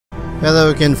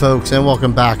Hello again, folks, and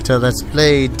welcome back to Let's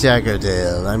Play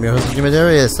Daggerdale. I'm your host,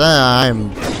 Darius.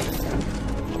 I'm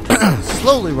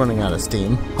slowly running out of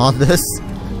steam on this.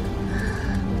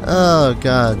 Oh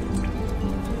god,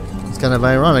 it's kind of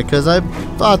ironic because I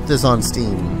bought this on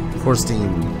Steam for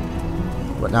Steam,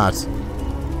 whatnot.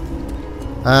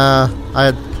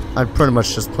 I pretty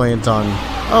much just planned on,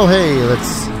 oh hey,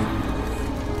 let's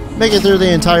make it through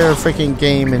the entire freaking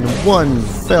game in one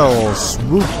fell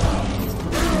swoop.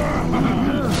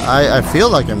 I feel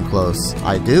like I'm close.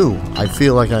 I do. I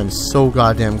feel like I'm so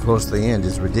goddamn close to the end.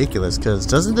 It's ridiculous, because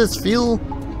doesn't this feel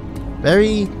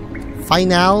very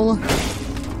final?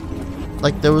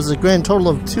 Like there was a grand total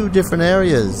of 2 different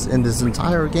areas in this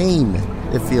entire game,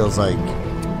 it feels like.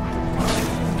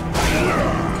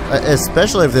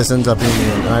 Especially if this ends up being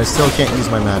new, and I still can't use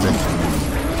my magic.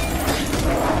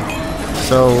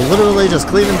 So, literally just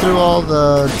cleaving through all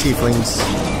the tieflings.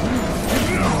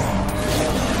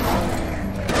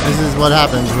 This is what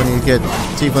happens when you get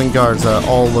tiefling guards that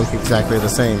all look exactly the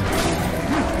same.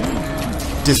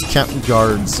 Discount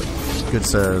guards, good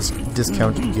sirs.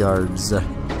 Discount guards.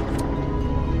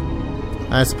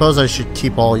 I suppose I should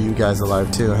keep all you guys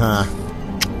alive too, huh?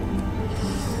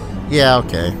 Yeah,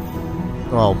 okay.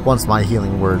 Well, once my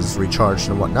healing word is recharged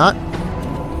and whatnot.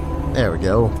 There we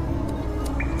go.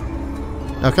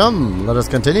 Now come, let us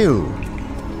continue.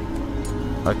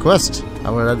 Our quest,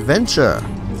 our adventure.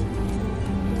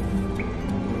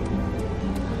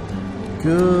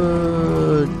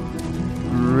 Good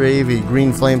gravy.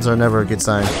 Green flames are never a good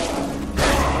sign.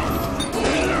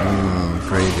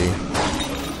 Gravy.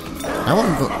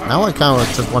 Now I kind of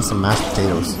just want some mashed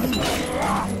potatoes.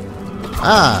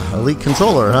 Ah, elite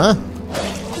controller, huh?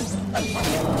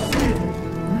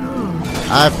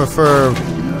 I prefer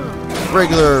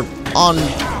regular on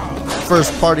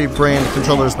first party brand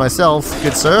controllers myself,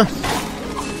 good sir.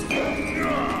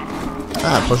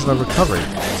 Ah, potion of recovery.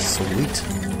 Sweet.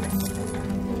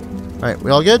 Alright,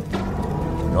 we all good?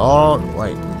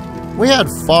 Alright. We had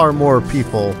far more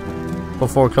people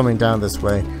before coming down this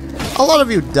way. A lot of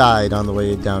you died on the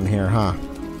way down here, huh?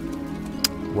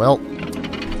 Well.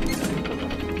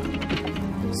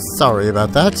 Sorry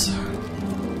about that.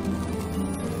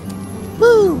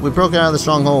 Woo! We broke out of the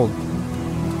stronghold.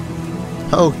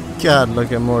 Oh god,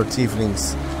 look at more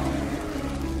tieflings.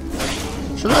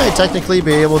 Should I technically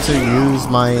be able to use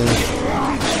my...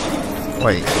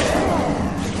 Wait.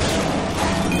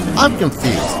 I'm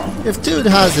confused. If dude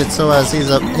has it so as he's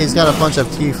got a bunch of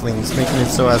tieflings making it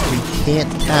so as we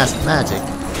can't cast magic,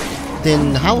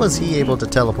 then how is he able to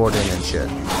teleport in and shit?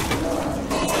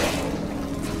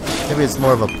 Maybe it's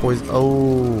more of a poison.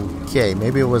 Okay,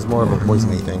 maybe it was more of a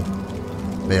poisony thing.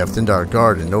 May have thinned our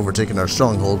guard and overtaken our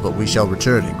stronghold, but we shall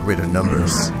return in greater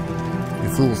numbers. You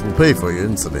fools will pay for your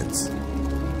insolence.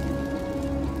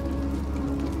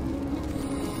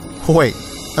 Wait,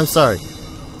 I'm sorry.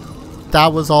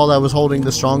 That was all that was holding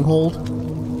the stronghold?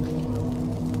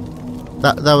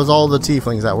 That was all the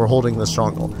tieflings that were holding the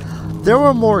stronghold. There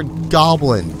were more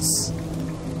goblins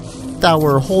that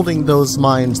were holding those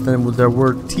mines than there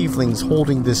were tieflings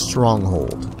holding this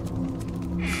stronghold.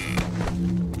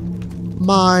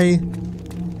 My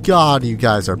god, you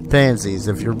guys are pansies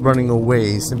if you're running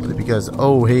away simply because,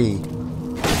 oh hey,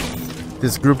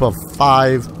 this group of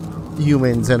 5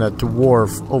 humans and a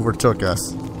dwarf overtook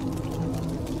us.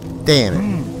 Damn it.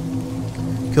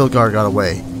 Kilgar got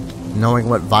away. Knowing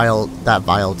that vile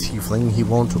tiefling, he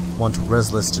won't want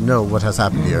Restless to know what has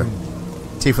happened here.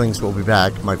 Tieflings will be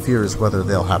back. My fear is whether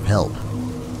they'll have help.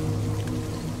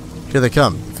 Here they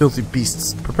come. Filthy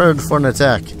beasts, prepared for an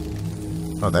attack.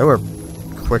 Oh, they were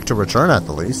quick to return at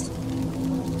the least.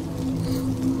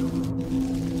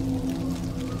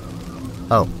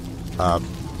 Oh.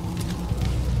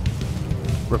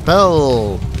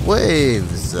 Repel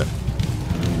waves.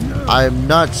 I'm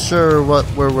not sure what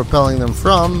we're repelling them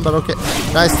from, but okay.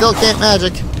 I still can't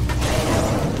magic.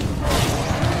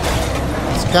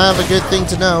 It's kind of a good thing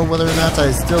to know whether or not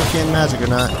I still can magic or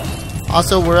not.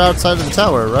 Also, we're outside of the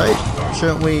tower, right?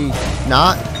 Shouldn't we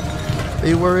not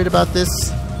be worried about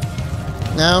this?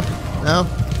 No? No?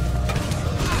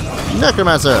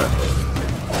 Necromancer!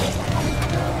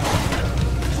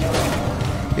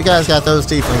 You guys got those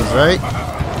tieflings, right?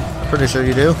 Pretty sure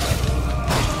you do.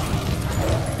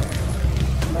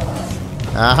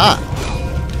 Aha!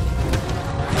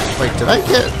 Wait, did I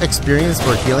get experience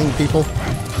for healing people?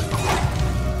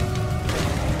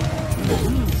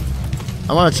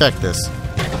 I want to check this.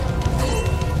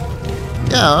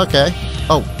 Yeah, okay.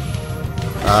 Oh.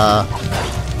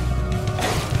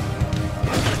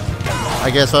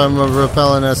 I guess I'm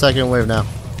repelling a second wave now.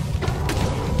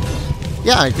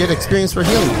 Yeah, I get experience for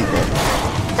healing people.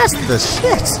 That's the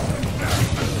shit!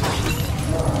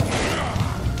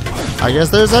 I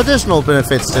guess there's additional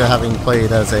benefits to having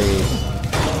played as a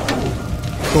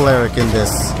cleric in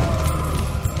this.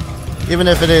 Even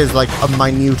if it is like a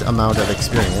minute amount of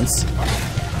experience.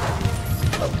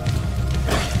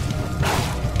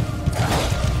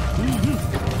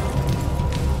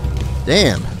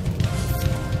 Damn.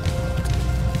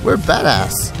 We're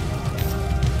badass.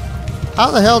 How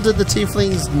the hell did the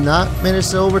tieflings not manage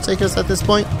to overtake us at this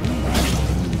point?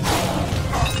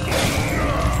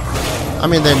 I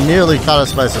mean, they nearly caught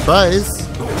us by surprise.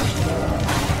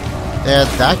 They had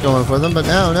that going for them, but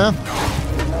no.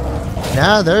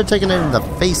 Now they're taking it in the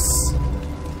face.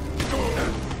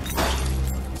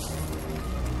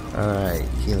 Alright,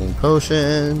 healing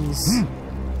potions.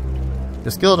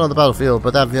 You're skilled on the battlefield,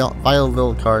 but that vile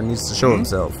Vilcar needs to show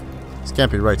himself. This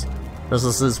can't be right.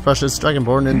 Restless's precious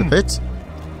Dragonborn in the pit.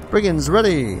 Brigands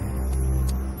ready.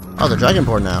 Oh, the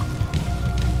Dragonborn now.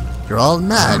 You're all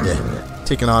mad.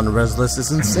 Taking on Restless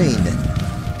is insane.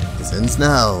 This ends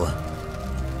now.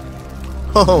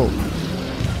 Ho ho!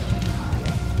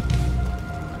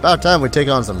 About time we take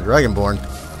on some Dragonborn.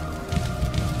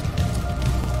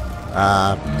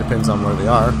 Depends on where they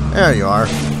are. There you are.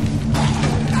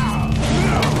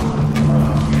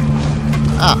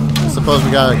 Ah, suppose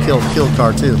we gotta kill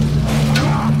Kilcar too.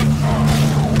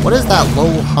 What is that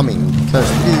low humming? Because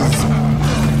it is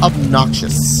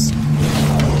obnoxious.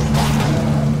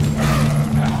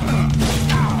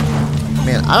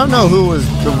 Man, I don't know who was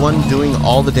the one doing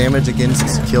all the damage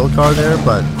against Kilcar there,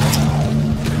 but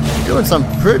you're doing some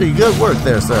pretty good work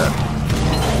there, sir.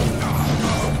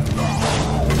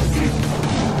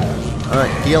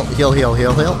 Alright, heal.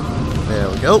 There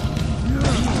we go.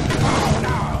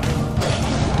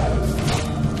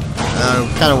 I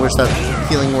kind of wish that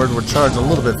healing word would charge a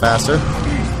little bit faster.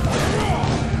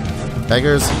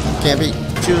 Beggars can't be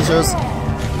choosers.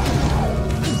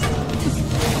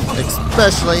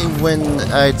 Especially when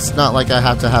it's not like I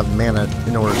have to have mana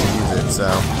in order to use it, so.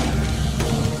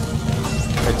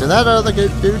 Wait, did that other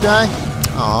dude die?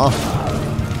 Aw.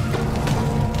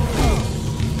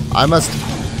 I must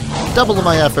double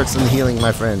my efforts in healing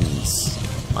my friends,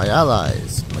 my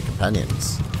allies, my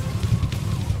companions.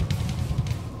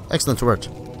 Excellent work.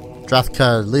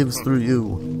 Drathka lives through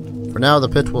you. For now, the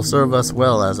pit will serve us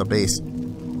well as a base.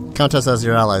 Count us as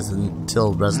your allies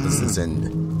until Restless's end.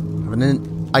 I have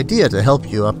an idea to help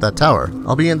you up that tower.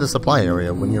 I'll be in the supply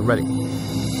area when you're ready.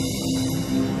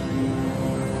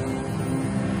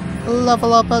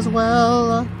 Level up as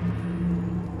well.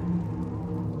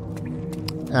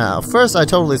 First I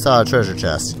totally saw a treasure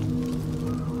chest.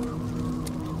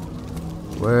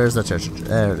 Where's the treasure chest?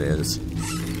 There it is.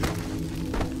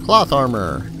 Cloth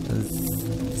armor.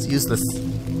 It's useless.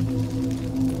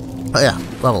 Oh yeah,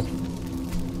 level.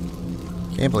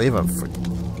 Can't believe I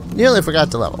nearly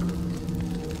forgot to level.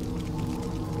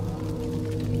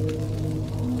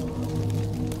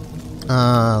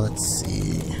 Let's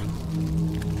see.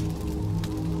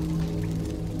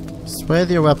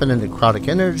 Swathe your weapon into necrotic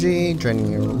energy,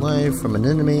 draining your life from an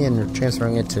enemy and you're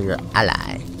transferring it to your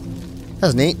ally.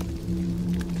 That's neat.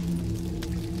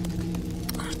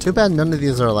 Too bad none of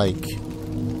these are like...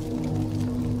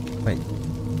 Wait.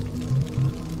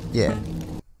 Yeah.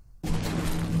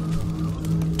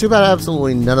 Too bad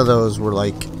absolutely none of those were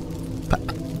like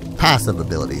passive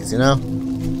abilities, you know?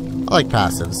 I like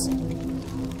passives.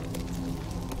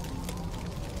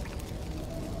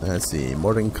 Let's see,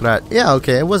 Mordenkrat. Yeah,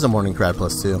 okay, it was a Mordenkrat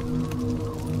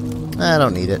 +2. I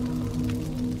don't need it.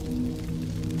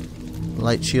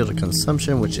 Light shield of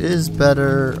consumption, which is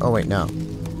better. Oh, wait, no.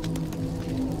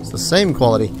 It's the same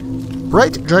quality.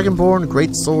 Bright Dragonborn,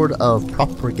 Great Sword of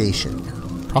Propagation.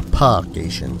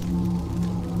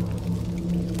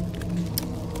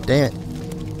 Dang it.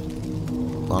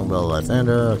 Longbow of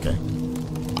Lythander, okay.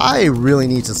 I really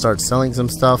need to start selling some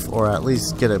stuff, or at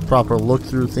least get a proper look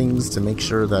through things to make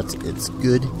sure that it's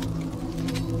good.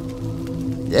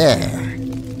 Yeah.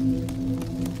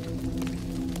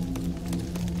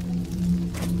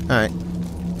 Alright.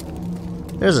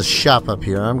 There's a shop up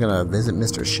here. I'm gonna visit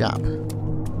Mr. Shop.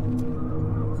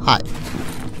 Hi.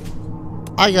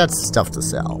 I got stuff to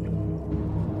sell.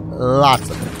 Lots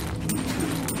of it.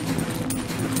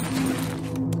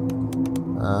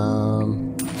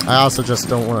 I also just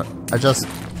don't want to... I just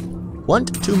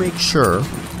want to make sure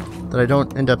that I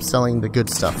don't end up selling the good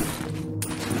stuff.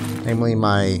 Namely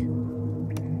my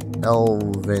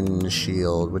Elven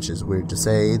Shield, which is weird to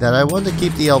say, that I want to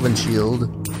keep the Elven Shield.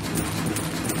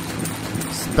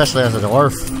 Especially as a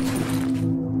Dwarf.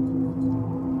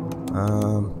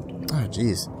 Oh,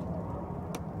 jeez.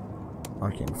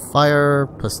 Arcane Fire,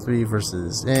 +3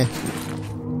 versus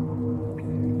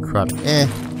necrotic.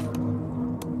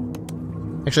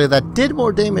 Actually, that did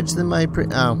more damage than my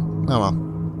oh well.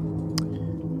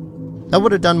 That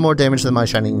would have done more damage than my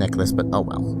shining necklace, but oh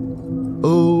well.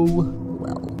 Oh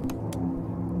well.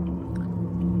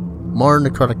 More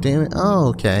necrotic damage. Oh,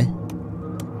 okay.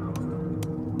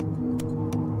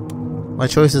 My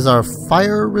choices are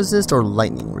fire resist or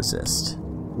lightning resist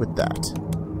with that.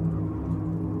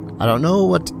 I don't know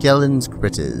what Gellen's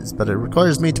crit is, but it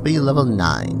requires me to be level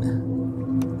 9.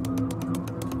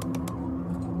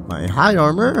 My high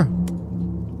armor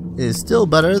is still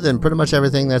better than pretty much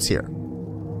everything that's here.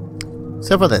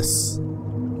 Except for this.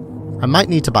 I might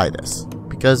need to buy this,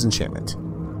 because enchantment.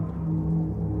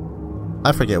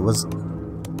 I forget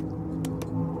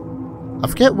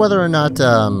whether or not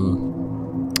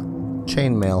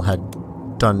chainmail had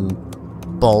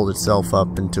balled itself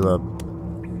up into a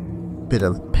bit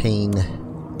of pain.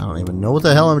 I don't even know what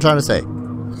the hell I'm trying to say.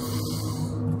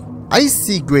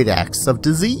 Icy great axe of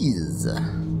disease.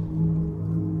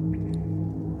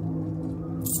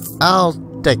 I'll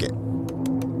take it.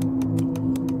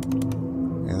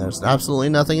 And there's absolutely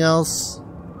nothing else.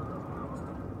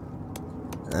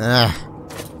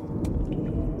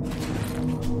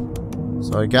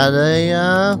 So I got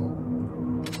a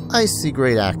icy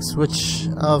great axe, which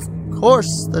of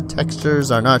course the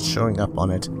textures are not showing up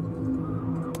on it.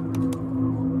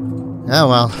 Oh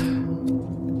well.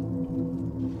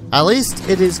 At least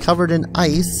it is covered in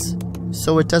ice,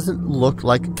 so it doesn't look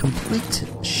like complete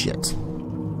shit.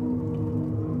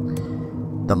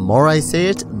 The more I say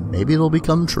it, maybe it'll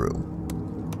become true.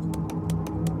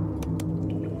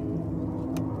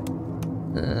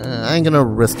 I ain't gonna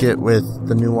risk it with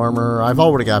the new armor. I've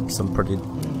already got some pretty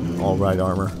alright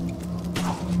armor.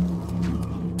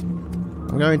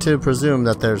 I'm going to presume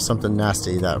that there's something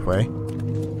nasty that way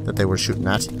that they were shooting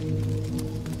at.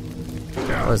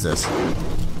 What is this?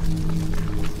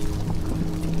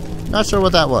 Not sure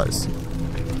what that was.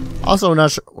 Also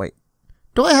not sure. Wait.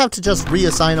 Do I have to just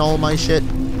reassign all my shit?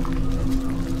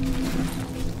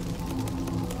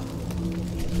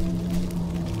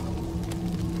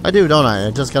 I do, don't I?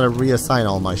 I just gotta reassign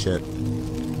all my shit.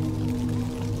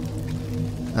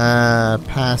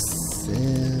 Passive.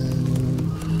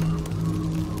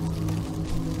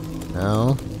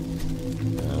 No.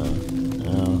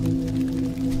 No.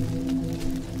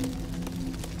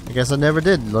 I guess I never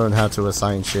did learn how to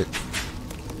assign shit.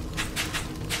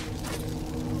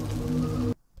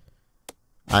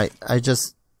 I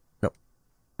just... No.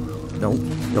 No.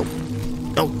 No.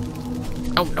 No.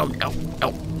 No, no, no,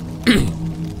 no.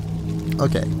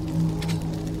 Okay.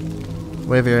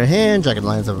 Wave your hand, jagged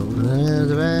lines of...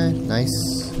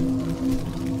 Nice.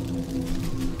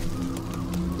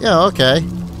 Yeah, okay.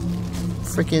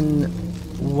 Freaking...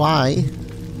 Why?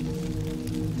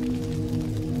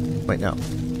 Wait, no.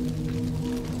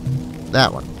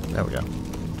 That one. There we go.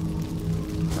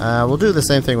 We'll do the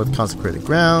same thing with consecrated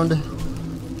ground.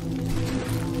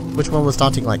 Which one was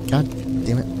daunting like? God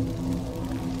damn it.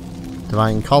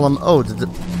 Divine column. Oh, did the...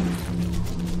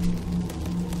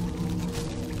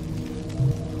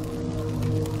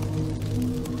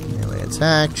 Melee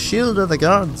attack. Shield of the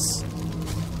gods.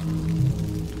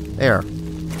 There.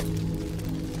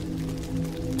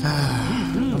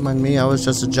 Don't mind me, I was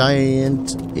just a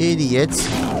giant idiot.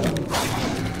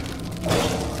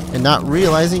 And not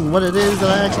realizing what it is that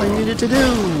I actually needed to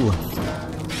do.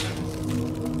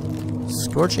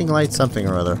 Scorching light something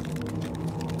or other.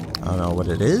 I don't know what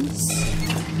it is.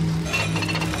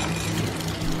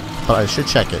 But I should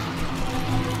check it.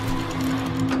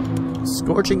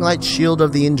 Scorching light shield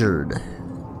of the injured.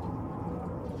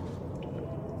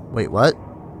 Wait, what?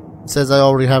 It says I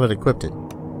already have it equipped.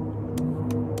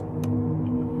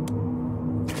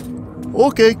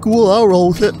 Okay, cool, I'll roll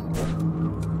with it.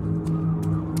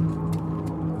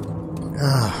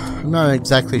 I'm not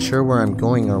exactly sure where I'm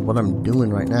going or what I'm doing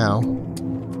right now.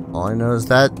 All I know is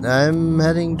that I'm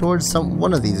heading towards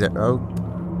one of these. Oh.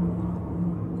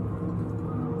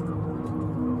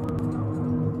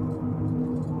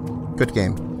 Good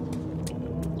game.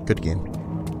 Good game.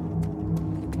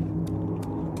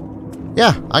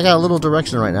 Yeah, I got a little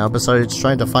direction right now besides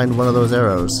trying to find one of those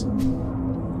arrows.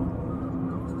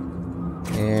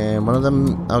 And one of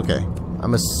them... Okay.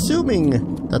 I'm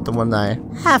assuming that the one that I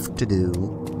have to do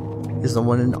is the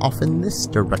one off in this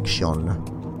direction.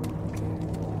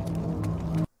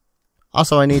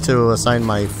 Also, I need to assign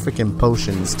my freaking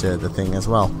potions to the thing as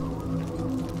well.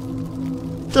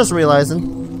 Just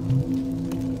realizing.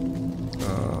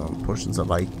 Potions of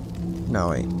light. No,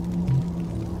 wait.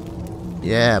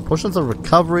 Yeah, potions of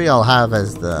recovery I'll have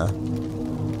as the...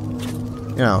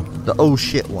 You know, the oh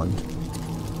shit one.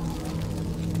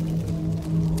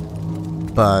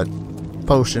 but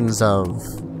potions of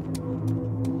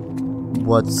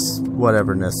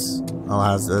whateverness I'll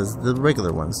have as the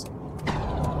regular ones.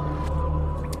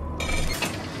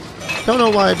 Don't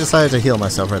know why I decided to heal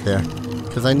myself right there,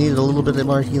 because I needed a little bit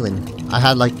more healing. I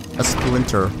had like a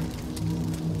splinter.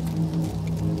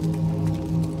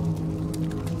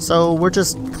 So we're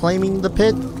just claiming the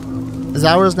pit? Is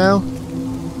ours now?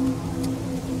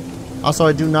 Also,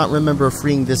 I do not remember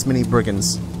freeing this many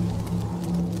brigands.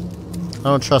 I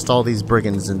don't trust all these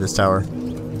brigands in this tower.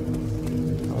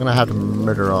 I'm gonna have to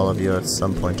murder all of you at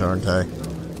some point, aren't I?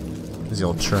 Because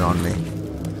you'll turn on me.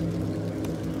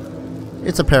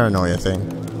 It's a paranoia thing.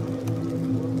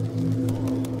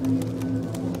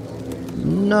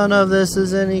 None of this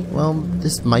is any... Well,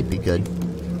 this might be good.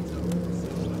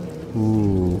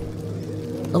 Ooh.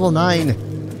 Level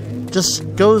 9.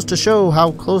 Just goes to show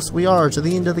how close we are to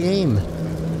the end of the game.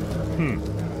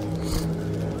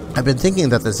 I've been thinking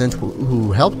that the Zint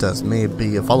who helped us may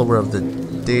be a follower of the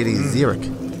deity Cyric.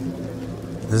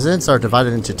 The Zints are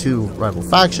divided into two rival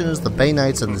factions, the Bay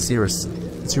Knights and the Cyricists.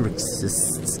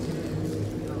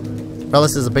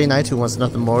 Relis is a Bay Knight who wants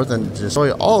nothing more than to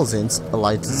destroy all Zints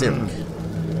allied to Cyric.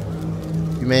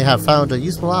 You may have found a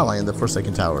useful ally in the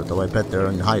Forsaken Tower, though I bet they're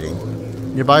in hiding.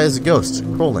 Nearby is a ghost,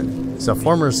 Krolin. He's a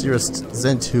former Cyricist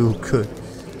Zint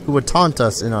who would taunt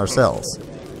us in our cells.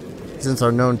 Zints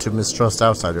are known to mistrust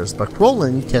outsiders, but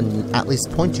Krolin can at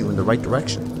least point you in the right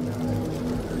direction.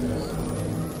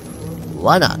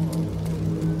 Why not?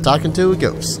 Talking to a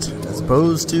ghost, as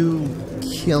opposed to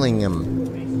killing him.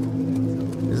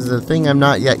 This is a thing I'm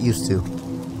not yet used to.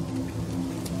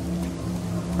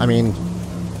 I mean,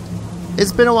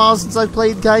 it's been a while since I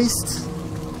played Geist,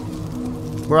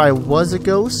 where I was a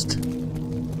ghost,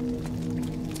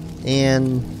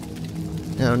 and,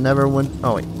 you know, never went...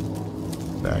 Oh, wait.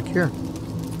 Back here.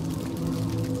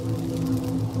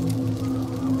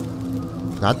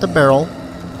 Not the barrel.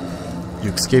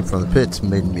 You escaped from the pit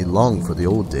made me long for the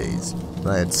old days,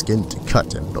 when I had skin to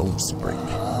cut and bones to break.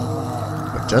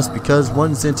 But just because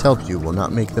one Zint helped you will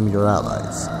not make them your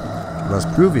allies. You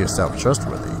must prove yourself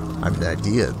trustworthy. I have an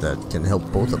idea that can help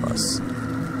both of us.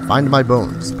 Find my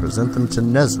bones, present them to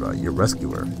Nezra, your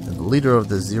rescuer, and the leader of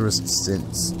the Cyricist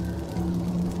Zints.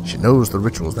 She knows the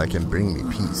rituals that can bring me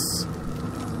peace.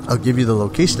 I'll give you the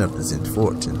location of the Zint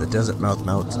fort in the Desert Mouth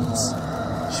Mountains.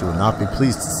 She will not be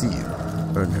pleased to see you.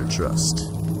 Earn her trust.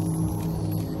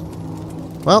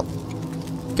 Well,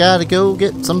 gotta go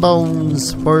get some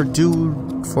bones for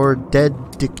dead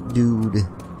dick dude.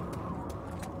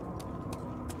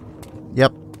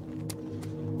 Yep.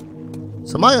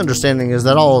 So my understanding is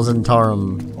that all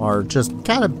Zentarum are just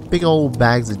kind of big old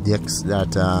bags of dicks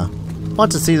that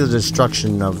want to see the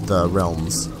destruction of the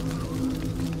realms.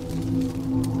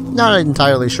 Not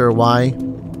entirely sure why.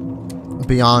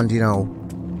 Beyond, you know,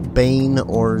 Bane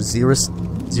or Cyric,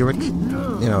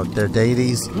 you know, their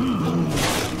deities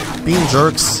being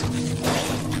jerks.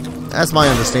 That's my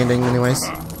understanding, anyways.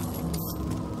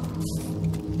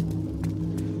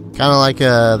 Kind of like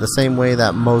the same way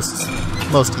that most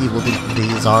evil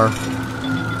deities are.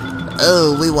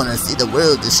 Oh, we want to see the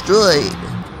world destroyed.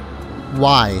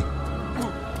 Why?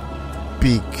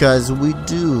 Because we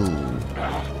do.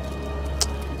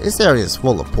 This area is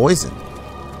full of poison.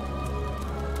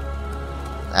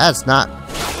 That's not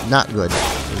good.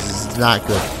 This is not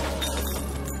good.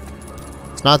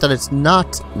 It's not that it's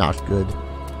not good.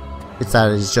 It's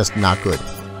that it's just not good.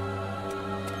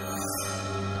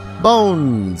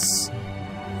 Bones!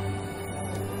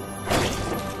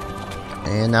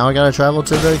 And now I gotta travel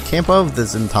to the camp of the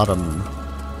Zintatum.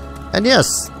 And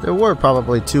yes, there were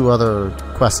probably 2 other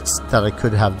quests that I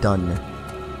could have done.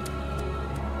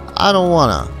 I don't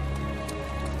wanna.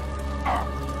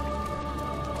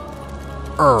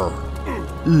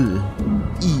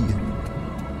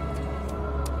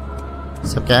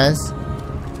 What's up, guys?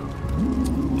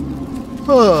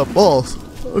 Oh, balls.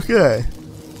 Okay.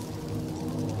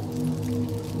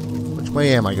 Which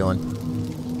way am I going?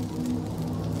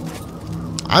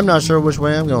 I'm not sure which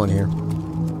way I'm going here.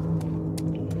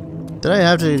 Did I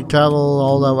have to travel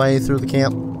all that way through the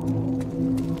camp?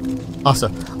 Also,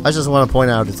 I just want to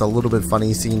point out it's a little bit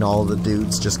funny seeing all the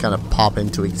dudes just kind of pop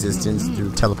into existence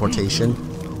through teleportation.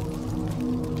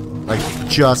 Like,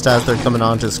 just as they're coming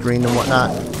onto the screen and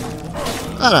whatnot.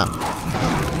 I don't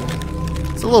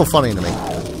know. It's a little funny to me.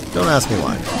 Don't ask me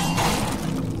why.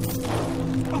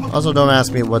 Also, don't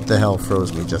ask me what the hell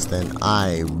froze me just then.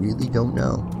 I really don't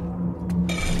know.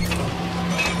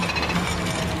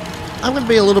 I'm going to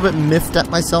be a little bit miffed at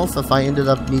myself if I ended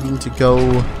up needing to go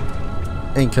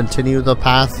and continue the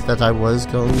path that I was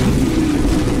going.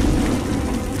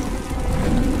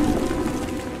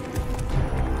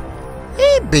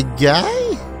 big guy?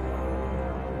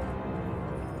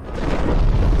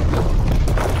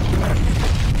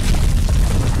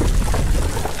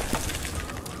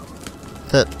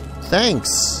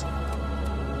 Thanks.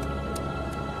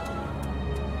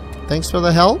 Thanks for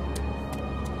the help?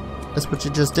 That's what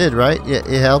you just did, right? Yeah,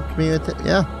 it helped me with it?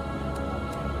 Yeah.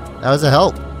 That was a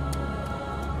help.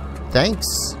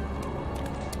 Thanks.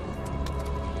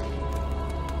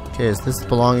 Okay, is this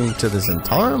belonging to the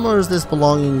Zentarum or is this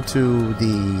belonging to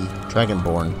the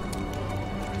Dragonborn?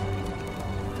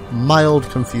 Mild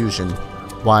confusion.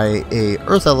 Why a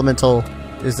Earth Elemental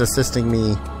is assisting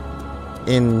me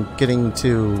in getting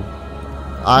to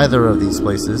either of these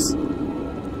places.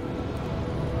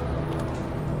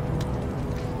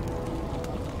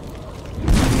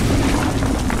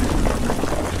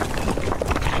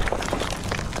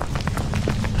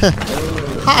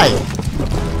 Hi!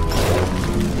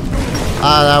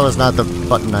 That was not the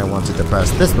button I wanted to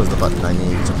press. This was the button I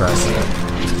needed to press.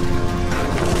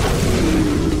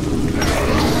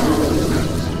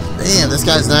 Man, this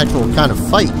guy's an actual kind of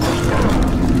fight.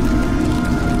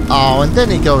 Oh, and then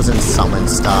he goes and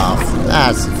summons stuff.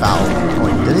 That's foul.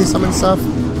 Wait, did he summon stuff?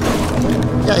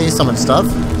 Yeah, he summoned stuff.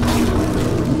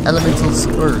 Elemental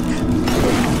Squirk.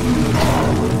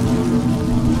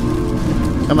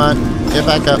 Come on, get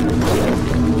back up.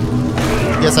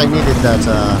 Yes, I needed that,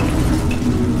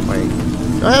 wait.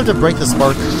 Do I have to break the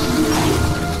spark?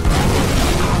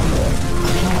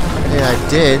 Yeah, I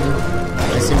did.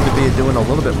 I seem to be doing a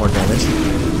little bit more damage.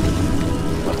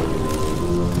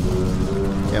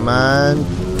 Come on.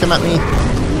 Come at me.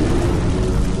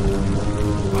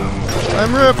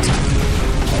 I'm ripped.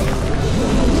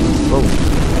 Whoa.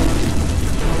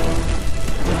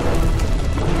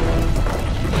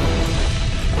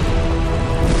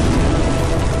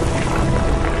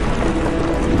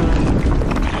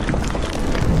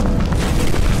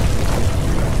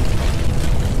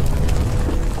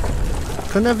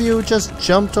 Couldn't have you just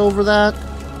jumped over that?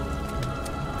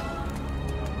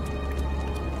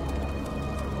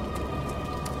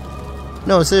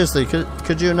 No, seriously,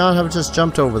 could you not have just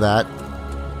jumped over that?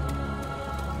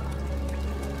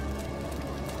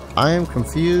 I am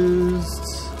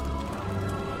confused.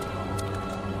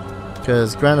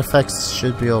 Because ground effects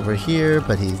should be over here,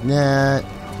 but he's not.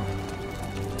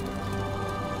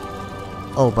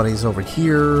 Oh, but he's over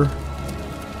here.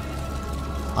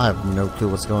 I have no clue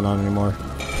what's going on anymore.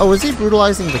 Oh, is he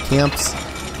brutalizing the camps?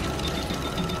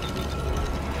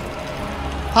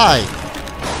 Hi.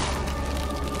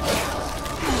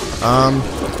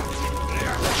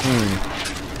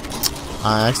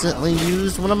 I accidentally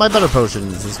used one of my better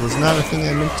potions. This was not a thing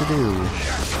I meant to do.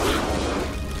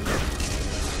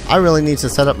 I really need to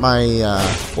set up my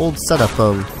old setup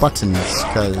of buttons,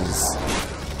 because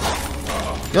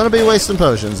I'm gonna be wasting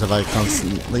potions if I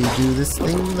constantly do this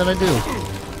thing that I do.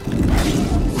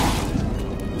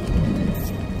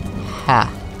 Ha.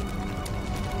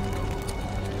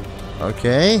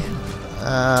 Okay.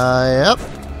 Yep.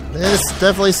 This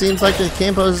definitely seems like the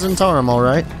Campos in Tarum,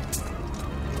 alright.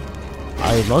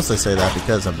 I mostly say that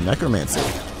because of necromancy.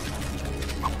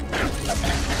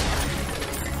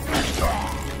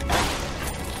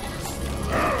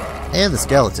 And the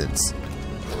skeletons.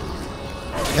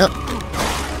 Yep.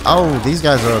 Oh, these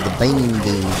guys are the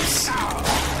bandits.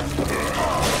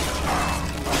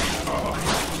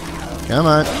 Come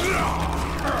on.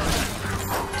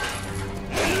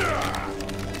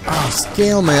 Oh,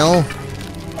 scale mail.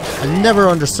 I never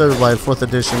understood why 4th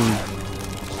edition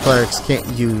clerics can't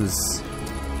use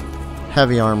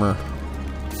heavy armor.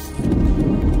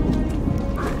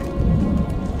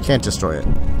 Can't destroy it.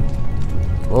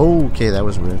 Okay, that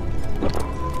was weird.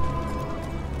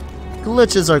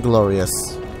 Glitches are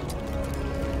glorious.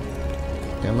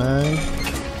 Come on.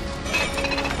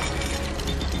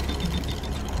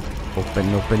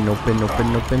 Open, open, open,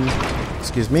 open, open.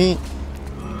 Excuse me.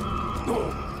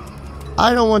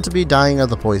 I don't want to be dying of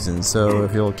the poison, so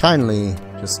if you'll kindly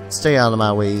just stay out of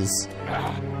my ways,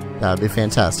 that would be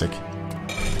fantastic.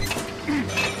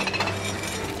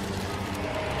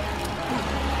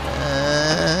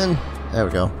 And there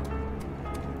we go.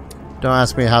 Don't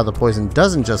ask me how the poison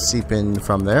doesn't just seep in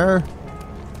from there.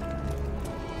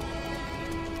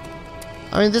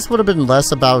 I mean, this would have been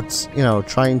less about, you know,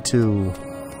 trying to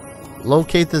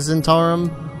locate the Zentarum,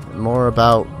 more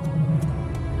about,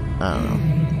 I don't know.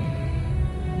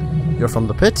 You're from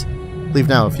the pit? Leave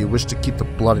now if you wish to keep the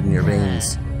blood in your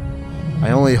veins.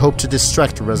 I only hope to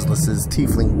distract Restless's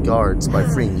tiefling guards by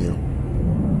freeing you.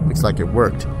 Looks like it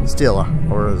worked. Still,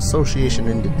 our association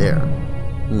ended there.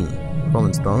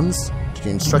 Roland's Bones, did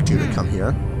he instruct you to come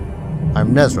here?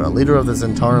 I'm Nezra, leader of the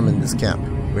Zentarum in this camp.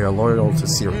 We are loyal to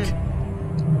Cyric.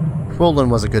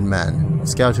 Roland was a good man, a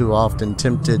scout who often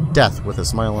tempted death with a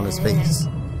smile on his face.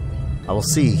 I will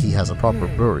see he has a proper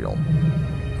burial.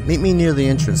 Meet me near the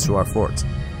entrance to our fort.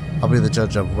 I'll be the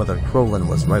judge of whether Roland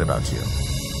was right about you.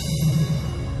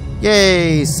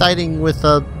 Yay! Siding with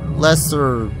a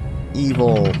lesser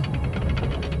evil.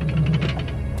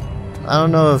 I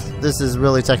don't know if this is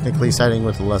really technically siding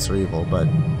with a lesser evil, but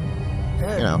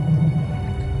you know.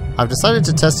 I've decided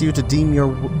to test you to deem your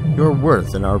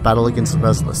worth in our battle against the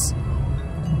Restless.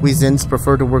 We Zins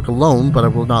prefer to work alone, but I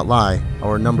will not lie,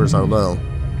 our numbers are low.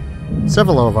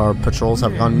 Several of our patrols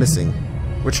have gone missing.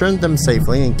 Return them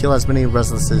safely and kill as many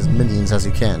Restless's minions as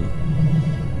you can.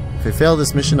 If you fail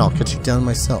this mission, I'll cut you down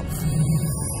myself.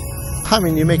 I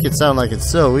mean, you make it sound like it's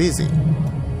so easy.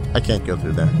 I can't go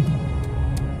through there.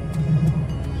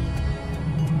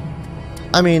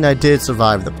 I mean, I did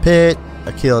survive the pit.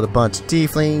 I killed a bunch of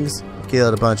tieflings. I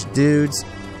killed a bunch of dudes.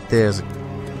 There's a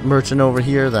merchant over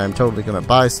here that I'm totally gonna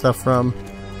buy stuff from.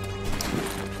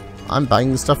 I'm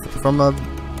buying stuff from a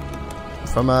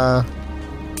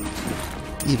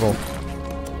evil.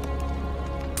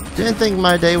 Didn't think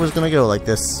my day was gonna go like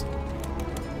this.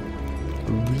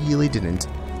 Really didn't.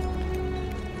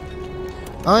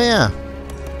 Oh yeah.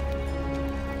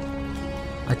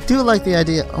 I do like the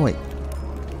idea. Oh wait.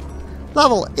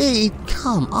 Level 8?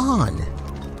 Come on.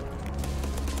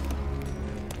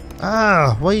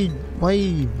 Ah, why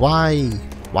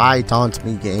taunt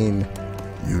me, game?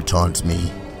 You taunt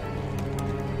me.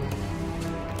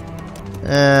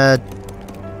 And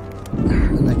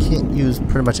I can't use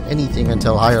pretty much anything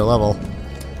until higher level.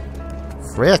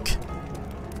 Frick.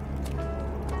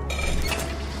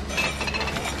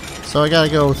 So I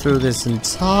gotta go through this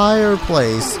entire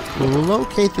place,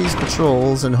 locate these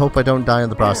patrols, and hope I don't die in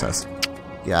the process.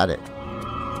 Got it.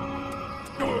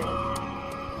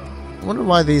 I wonder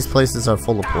why these places are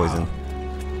full of poison.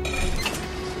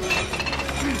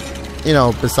 You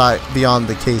know, beyond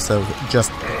the case of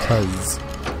just because.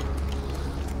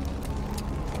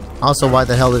 Also, why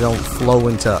the hell they don't flow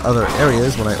into other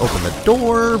areas when I open the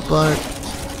door, but...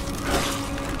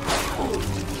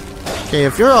 Okay,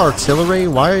 if you're artillery,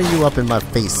 why are you up in my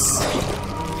face?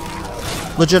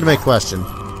 Legitimate question.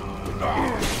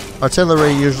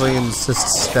 Artillery usually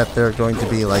insists that they're going to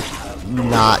be, like,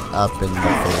 not up in the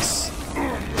face.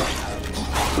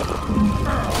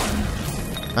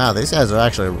 Wow, these guys are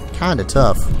actually kind of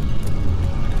tough.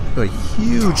 Doing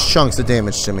huge chunks of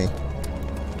damage to me.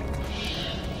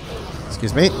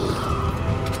 Excuse me.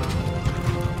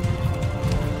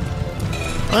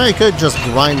 I could just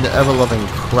grind the ever-loving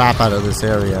crap out of this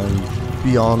area and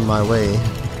be on my way.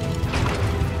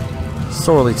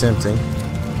 Sorely tempting.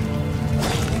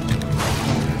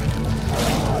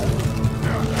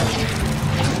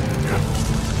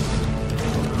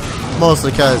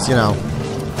 Mostly because, you know,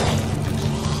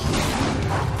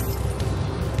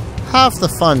 half the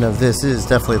fun of this is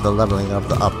definitely the leveling of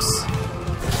the ups.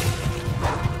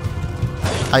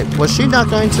 Was she not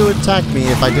going to attack me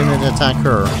if I didn't attack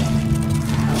her?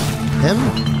 Him?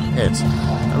 It.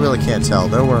 I really can't tell.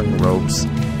 They're wearing robes.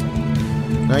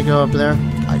 Can I go up there?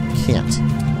 I can't.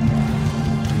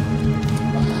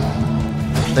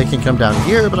 They can come down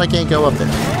here, but I can't go up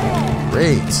there.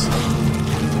 Great.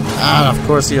 Ah, of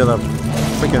course you're the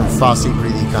freaking frosty,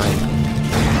 breathy kind.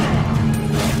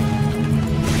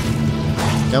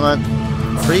 Come on.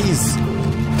 Freeze.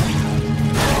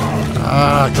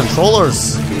 Ah,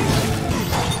 controllers.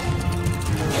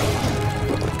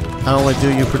 Not only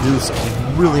do you produce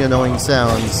really annoying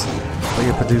sounds, but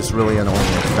you produce really annoying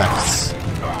effects.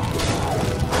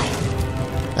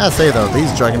 I gotta say though,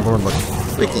 these Dragonborn look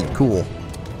freaking cool.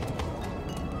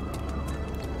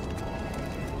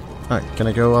 Alright, can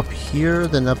I go up here,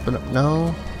 then up and up?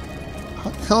 No? How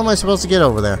the hell am I supposed to get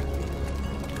over there?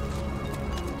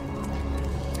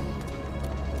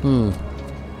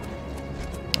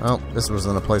 Well, this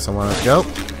wasn't a place I wanted to go.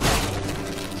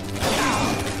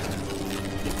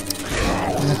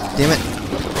 Damn it.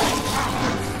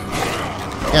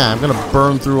 Yeah, I'm gonna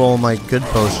burn through all my good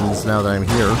potions now that I'm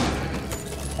here.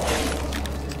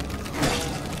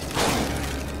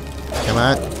 Come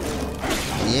on.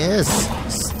 Yes!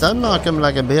 Stun knock him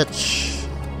like a bitch.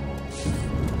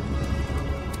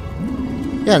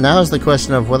 Yeah, now is the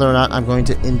question of whether or not I'm going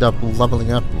to end up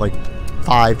leveling up like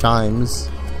 5 times.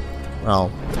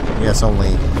 Well, I guess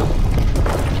only...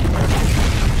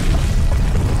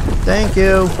 Thank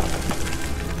you!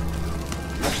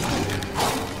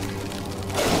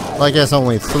 Well, I guess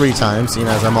only 3 times, seeing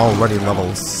as I'm already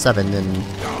level 7 and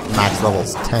max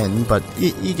level's 10, but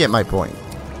you get my point.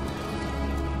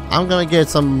 I'm gonna get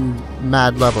some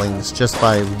mad levelings just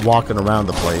by walking around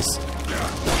the place.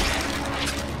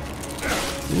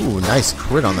 Ooh, nice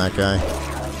crit on that guy.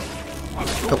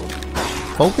 Oh.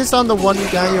 Focus on the one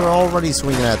guy you're already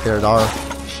swinging at there, Dar.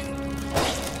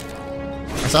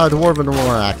 I saw a dwarf and a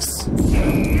war axe.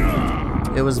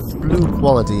 It was blue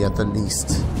quality at the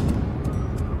least.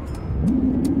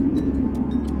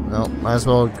 Well, might as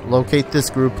well locate this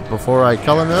group before I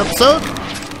call an episode.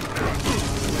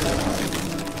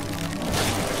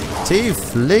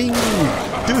 Teifling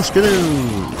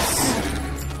douche-canoes.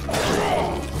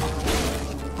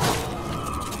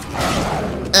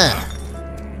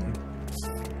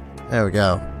 There we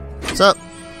go. What's up?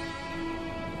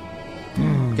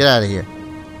 Get out of here.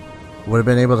 Would have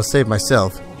been able to save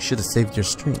myself. You should have saved your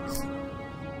strength.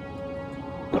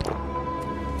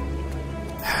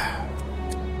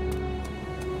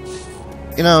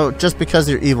 You know, just because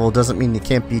you're evil doesn't mean you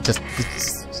can't be just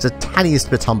the tiniest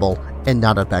bit humble and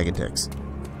not a bag of dicks.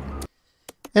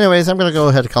 Anyways, I'm going to go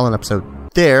ahead and call an episode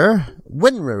there.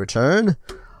 When we return,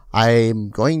 I'm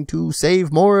going to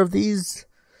save more of these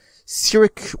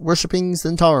Cyric worshipping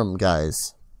Zentarum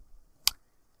guys.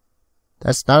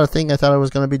 That's not a thing I thought I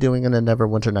was going to be doing in a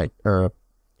Neverwinter Night, or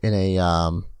in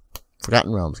a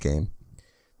Forgotten Realms game.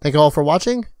 Thank you all for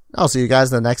watching. I'll see you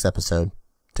guys in the next episode.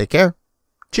 Take care.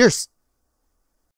 Cheers.